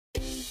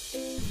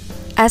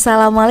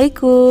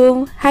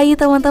Assalamualaikum, hai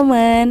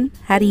teman-teman.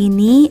 Hari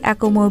ini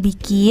aku mau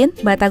bikin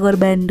Batagor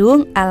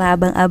Bandung ala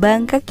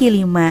abang-abang kaki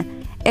lima.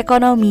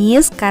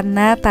 Ekonomis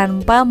karena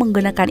tanpa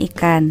menggunakan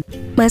ikan.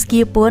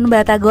 Meskipun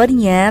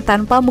Batagornya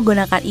tanpa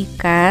menggunakan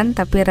ikan,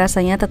 tapi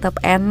rasanya tetap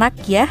enak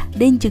ya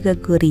dan juga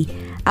gurih.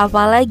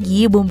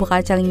 Apalagi bumbu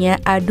kacangnya,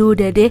 aduh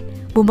deh,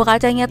 bumbu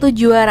kacangnya tuh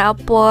juara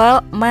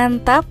pol,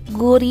 mantap,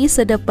 gurih,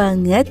 sedap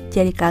banget.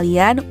 Jadi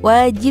kalian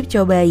wajib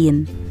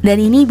cobain. Dan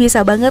ini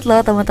bisa banget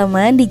loh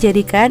teman-teman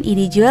dijadikan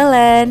ide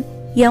jualan.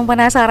 Yang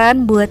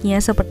penasaran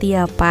buatnya seperti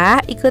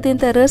apa? Ikutin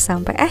terus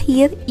sampai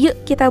akhir. Yuk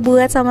kita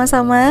buat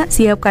sama-sama.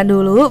 Siapkan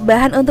dulu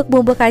bahan untuk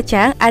bumbu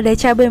kacang. Ada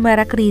cabe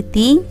merah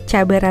keriting,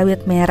 cabe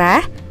rawit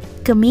merah,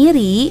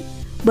 kemiri,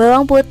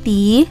 bawang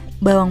putih,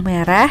 bawang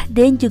merah,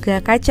 dan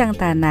juga kacang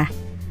tanah.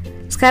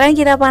 Sekarang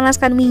kita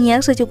panaskan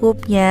minyak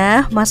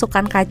secukupnya.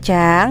 Masukkan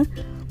kacang.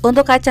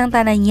 Untuk kacang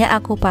tanahnya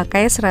aku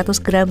pakai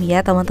 100 gram ya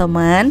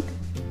teman-teman.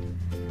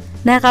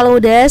 Nah kalau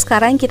udah,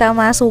 sekarang kita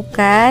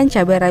masukkan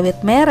cabai rawit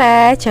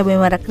merah,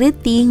 cabai merah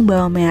keriting,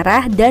 bawang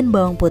merah, dan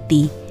bawang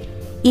putih.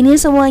 Ini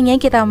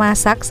semuanya kita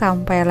masak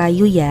sampai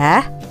layu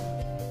ya.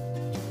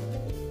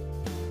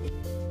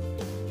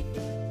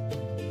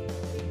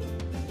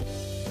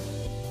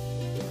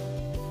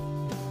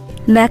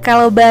 Nah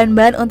kalau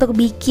bahan-bahan untuk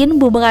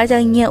bikin bumbu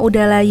kacangnya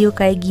udah layu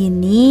kayak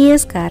gini,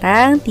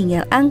 sekarang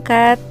tinggal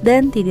angkat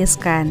dan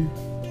tiriskan.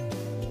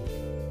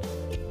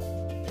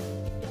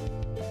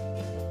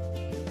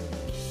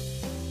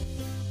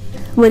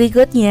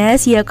 Berikutnya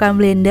siapkan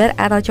blender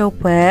atau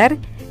chopper.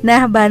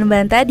 Nah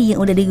bahan-bahan tadi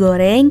yang udah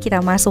digoreng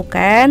kita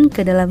masukkan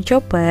ke dalam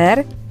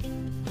chopper.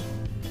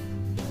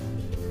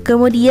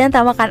 Kemudian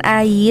tambahkan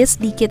air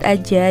sedikit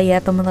aja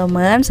ya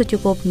teman-teman,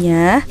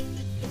 secukupnya.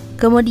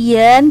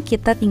 Kemudian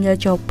kita tinggal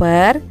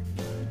chopper.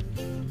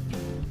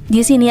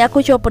 Di sini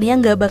aku choppernya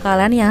nggak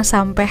bakalan yang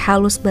sampai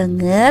halus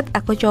banget.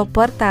 Aku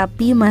chopper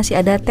tapi masih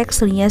ada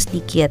teksturnya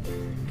sedikit.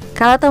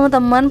 Kalau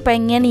teman-teman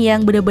pengen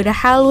yang benar-benar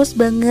halus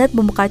banget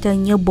bumbu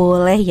kacangnya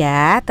boleh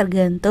ya,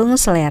 tergantung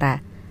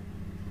selera.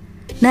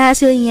 Nah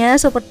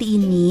hasilnya seperti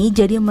ini,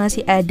 jadi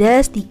masih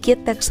ada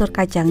sedikit tekstur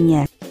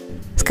kacangnya.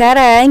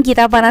 Sekarang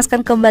kita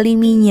panaskan kembali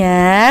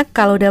minyak.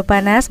 Kalau udah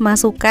panas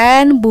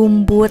masukkan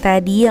bumbu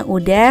tadi yang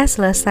udah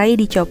selesai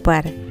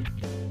dicopper.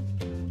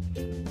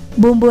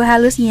 Bumbu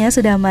halusnya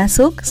sudah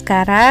masuk,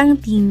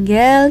 sekarang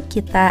tinggal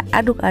kita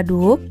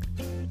aduk-aduk.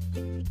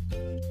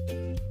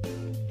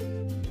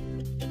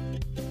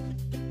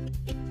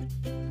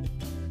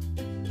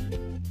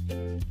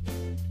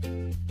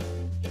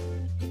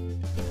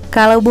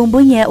 Kalau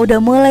bumbunya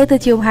udah mulai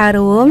tercium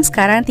harum,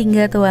 sekarang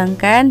tinggal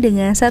tuangkan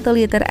dengan 1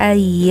 liter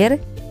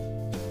air.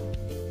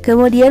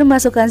 Kemudian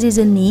masukkan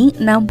seasoning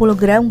 60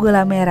 gram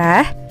gula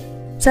merah,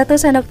 1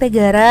 sendok teh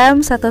garam,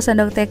 1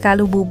 sendok teh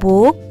kaldu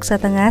bubuk,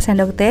 setengah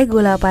sendok teh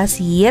gula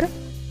pasir.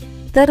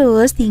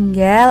 Terus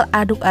tinggal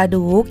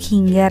aduk-aduk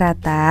hingga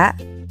rata.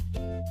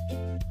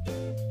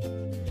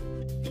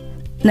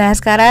 Nah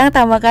sekarang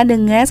tambahkan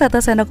dengan 1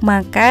 sendok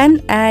makan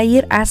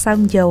air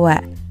asam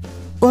jawa.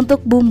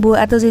 Untuk bumbu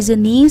atau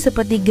seasoning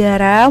seperti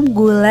garam,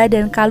 gula,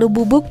 dan kaldu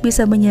bubuk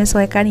bisa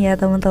menyesuaikan ya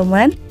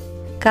teman-teman.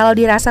 Kalau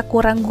dirasa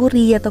kurang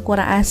gurih atau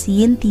kurang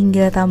asin,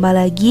 tinggal tambah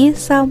lagi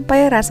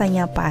sampai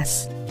rasanya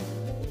pas.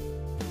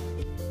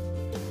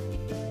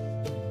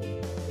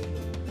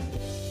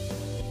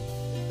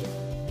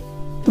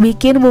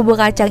 Bikin bumbu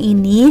kacang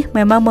ini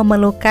memang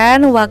memerlukan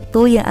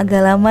waktu yang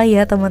agak lama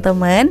ya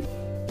teman-teman.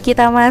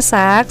 Kita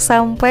masak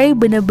sampai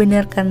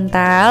benar-benar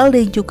kental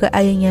dan juga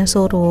airnya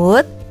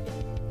surut.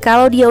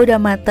 Kalau dia udah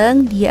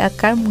mateng, dia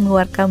akan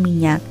mengeluarkan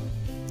minyak.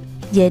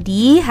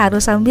 Jadi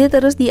harus sambil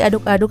terus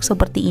diaduk-aduk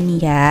seperti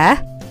ini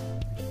ya.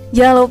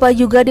 Jangan lupa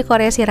juga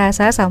dikoreksi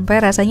rasa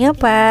sampai rasanya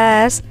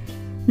pas.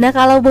 Nah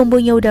kalau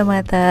bumbunya udah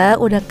matang,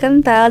 udah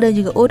kental dan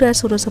juga udah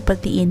surut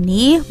seperti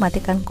ini,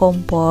 matikan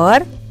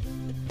kompor.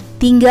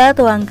 Tinggal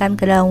tuangkan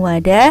ke dalam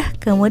wadah,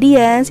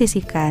 kemudian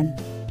sisihkan.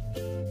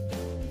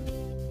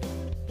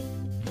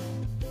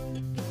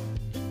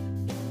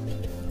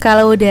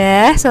 Kalau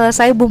udah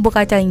selesai bumbu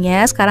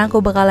kacangnya, sekarang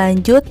aku bakal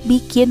lanjut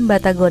bikin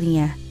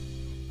batagornya.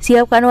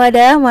 Siapkan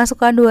wadah,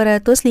 masukkan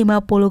 250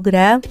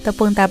 gram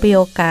tepung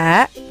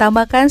tapioka,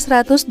 tambahkan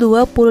 125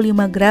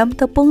 gram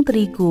tepung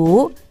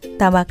terigu,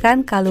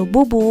 tambahkan kaldu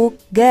bubuk,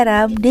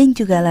 garam, dan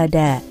juga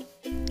lada.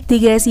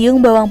 3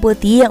 siung bawang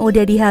putih yang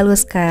udah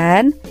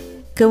dihaluskan.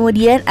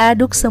 Kemudian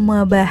aduk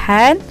semua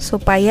bahan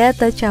supaya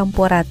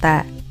tercampur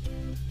rata.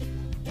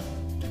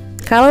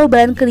 Kalau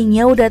bahan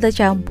keringnya udah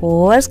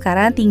tercampur,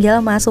 sekarang tinggal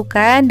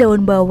masukkan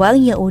daun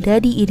bawang yang udah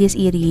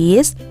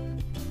diiris-iris.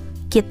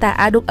 Kita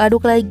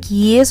aduk-aduk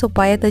lagi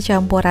supaya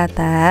tercampur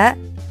rata.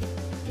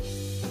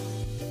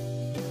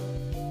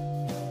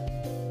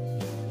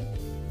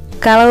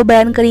 Kalau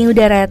bahan kering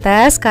udah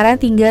rata, sekarang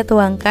tinggal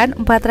tuangkan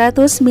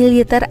 400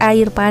 ml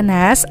air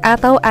panas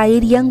atau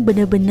air yang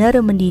benar-benar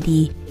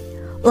mendidih.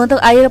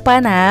 Untuk air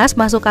panas,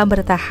 masukkan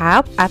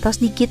bertahap atau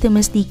sedikit demi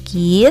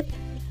sedikit.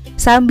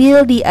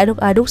 Sambil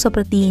diaduk-aduk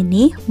seperti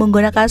ini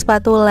menggunakan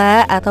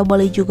spatula atau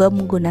boleh juga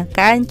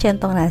menggunakan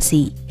centong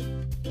nasi.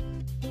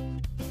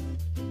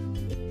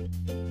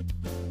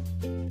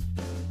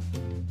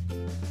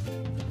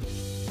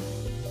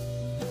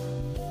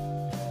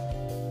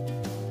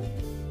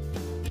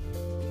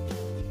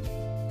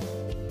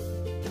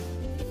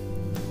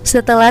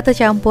 Setelah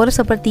tercampur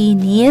seperti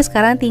ini,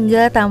 sekarang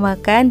tinggal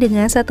tambahkan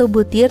dengan 1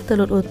 butir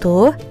telur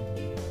utuh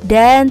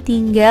dan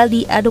tinggal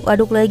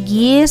diaduk-aduk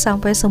lagi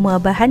sampai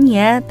semua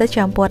bahannya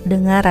tercampur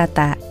dengan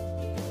rata.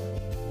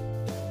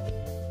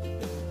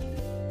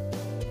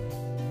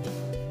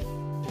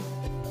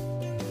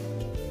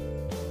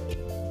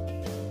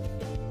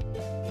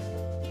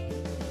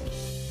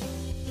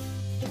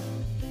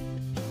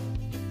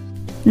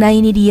 Nah,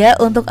 ini dia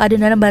untuk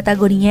adonan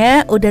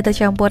batagornya udah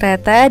tercampur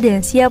rata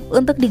dan siap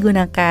untuk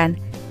digunakan.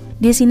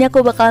 Di sini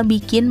aku bakal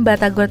bikin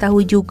batagor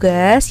tahu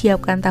juga.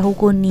 Siapkan tahu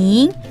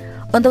kuning.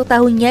 Untuk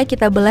tahunya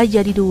kita belah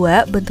jadi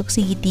 2 bentuk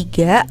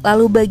segitiga,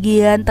 lalu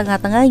bagian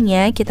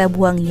tengah-tengahnya kita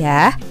buang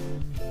ya.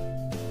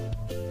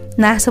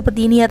 Nah,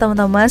 seperti ini ya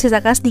teman-teman,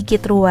 sisakan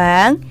sedikit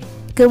ruang.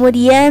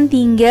 Kemudian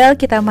tinggal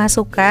kita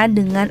masukkan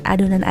dengan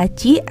adonan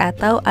aci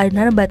atau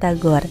adonan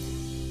batagor.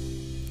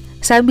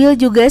 Sambil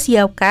juga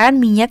siapkan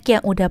minyak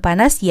yang udah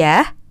panas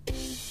ya.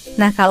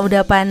 Nah, kalau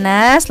udah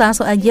panas,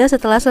 langsung aja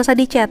setelah selesai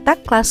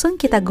dicetak, langsung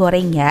kita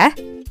goreng ya.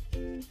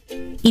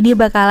 Ini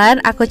bakalan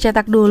aku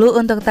cetak dulu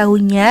untuk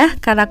tahunya,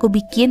 karena aku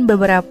bikin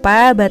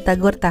beberapa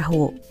batagor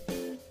tahu.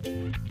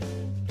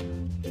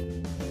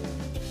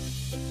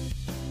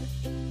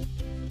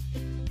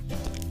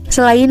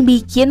 Selain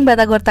bikin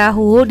batagor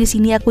tahu, di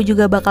sini aku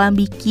juga bakalan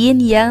bikin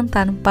yang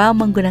tanpa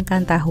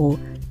menggunakan tahu.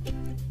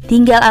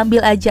 Tinggal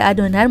ambil aja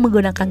adonan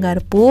menggunakan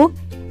garpu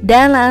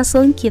dan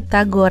langsung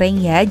kita goreng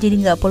ya, jadi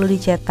nggak perlu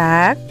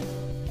dicetak.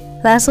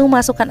 Langsung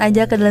masukkan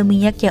aja ke dalam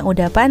minyak yang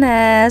udah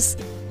panas.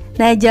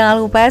 Nah,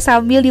 jangan lupa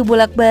sambil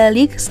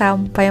dibolak-balik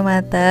sampai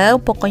matang,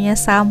 pokoknya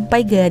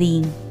sampai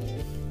garing.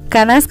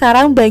 Karena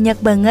sekarang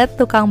banyak banget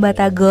tukang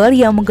batagor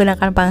yang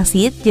menggunakan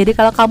pangsit, jadi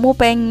kalau kamu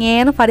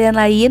pengen varian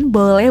lain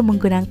boleh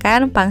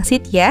menggunakan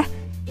pangsit ya.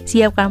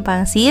 Siapkan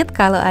pangsit,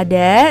 kalau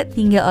ada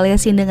tinggal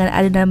olesin dengan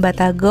adonan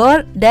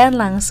batagor dan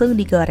langsung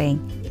digoreng.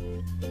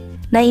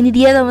 Nah, ini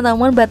dia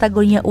teman-teman,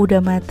 batagornya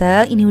udah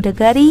matang, ini udah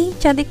garing,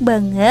 cantik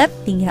banget,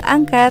 tinggal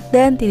angkat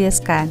dan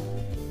tiriskan.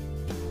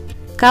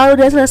 Kalau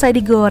udah selesai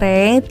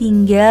digoreng,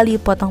 tinggal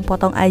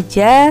dipotong-potong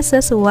aja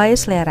sesuai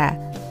selera.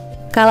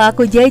 Kalau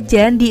aku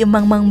jajan di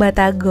emang-emang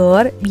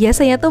batagor,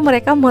 biasanya tuh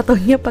mereka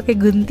motongnya pakai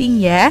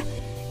gunting ya.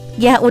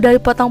 Ya, udah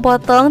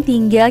dipotong-potong,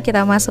 tinggal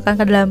kita masukkan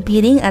ke dalam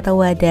piring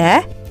atau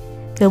wadah.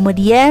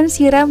 Kemudian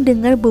siram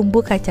dengan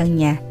bumbu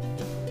kacangnya.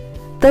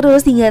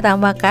 Terus tinggal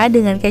tambahkan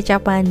dengan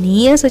kecap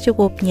manis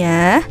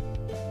secukupnya.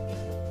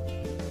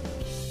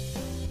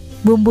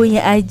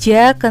 Bumbunya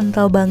aja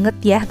kental banget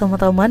ya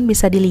teman-teman,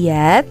 bisa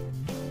dilihat.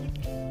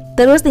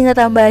 Terus tinggal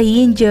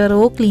tambahin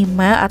jeruk 5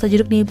 atau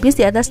jeruk nipis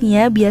di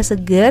atasnya biar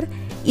seger.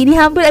 Ini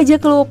hampir aja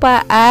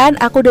kelupaan,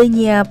 aku udah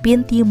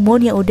nyiapin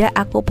timun yang udah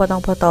aku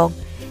potong-potong.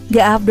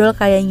 Gak afdol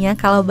kayaknya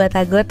kalau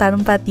batagor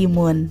tanpa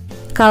timun.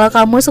 Kalau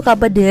kamu suka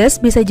pedas,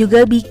 bisa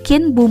juga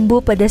bikin bumbu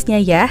pedasnya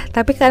ya.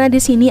 Tapi karena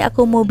di sini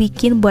aku mau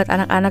bikin buat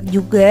anak-anak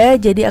juga,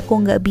 jadi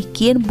aku nggak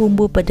bikin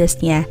bumbu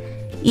pedasnya.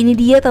 Ini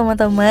dia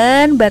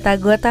teman-teman,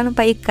 batagor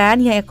tanpa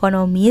ikan yang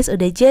ekonomis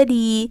udah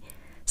jadi.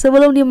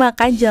 Sebelum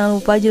dimakan jangan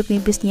lupa jeruk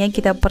nipisnya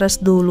kita peres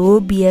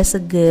dulu biar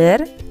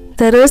seger.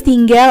 Terus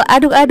tinggal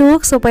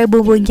aduk-aduk supaya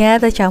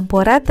bumbunya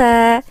tercampur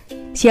rata.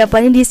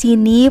 Siapa nih di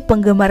sini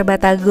penggemar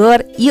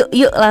batagor? Yuk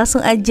langsung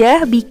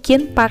aja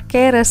bikin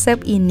pakai resep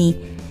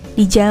ini.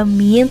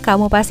 Dijamin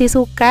kamu pasti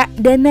suka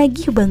dan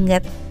nagih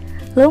banget.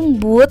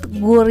 Lembut,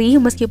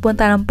 gurih meskipun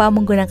tanpa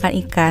menggunakan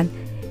ikan.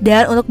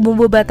 Dan untuk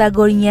bumbu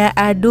batagornya,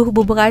 aduh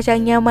bumbu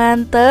kacangnya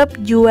mantep,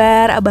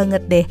 juara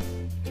banget deh.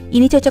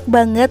 Ini cocok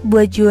banget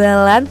buat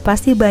jualan,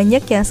 pasti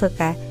banyak yang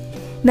suka.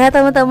 Nah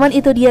teman-teman,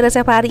 itu dia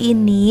resep hari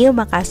ini.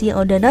 Makasih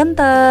yang udah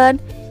nonton.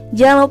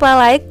 Jangan lupa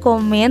like,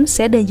 komen,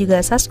 share, dan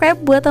juga subscribe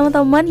buat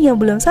teman-teman yang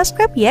belum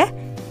subscribe ya.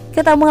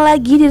 Ketemu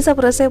lagi di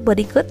resep-resep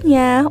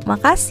berikutnya.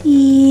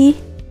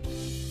 Makasih.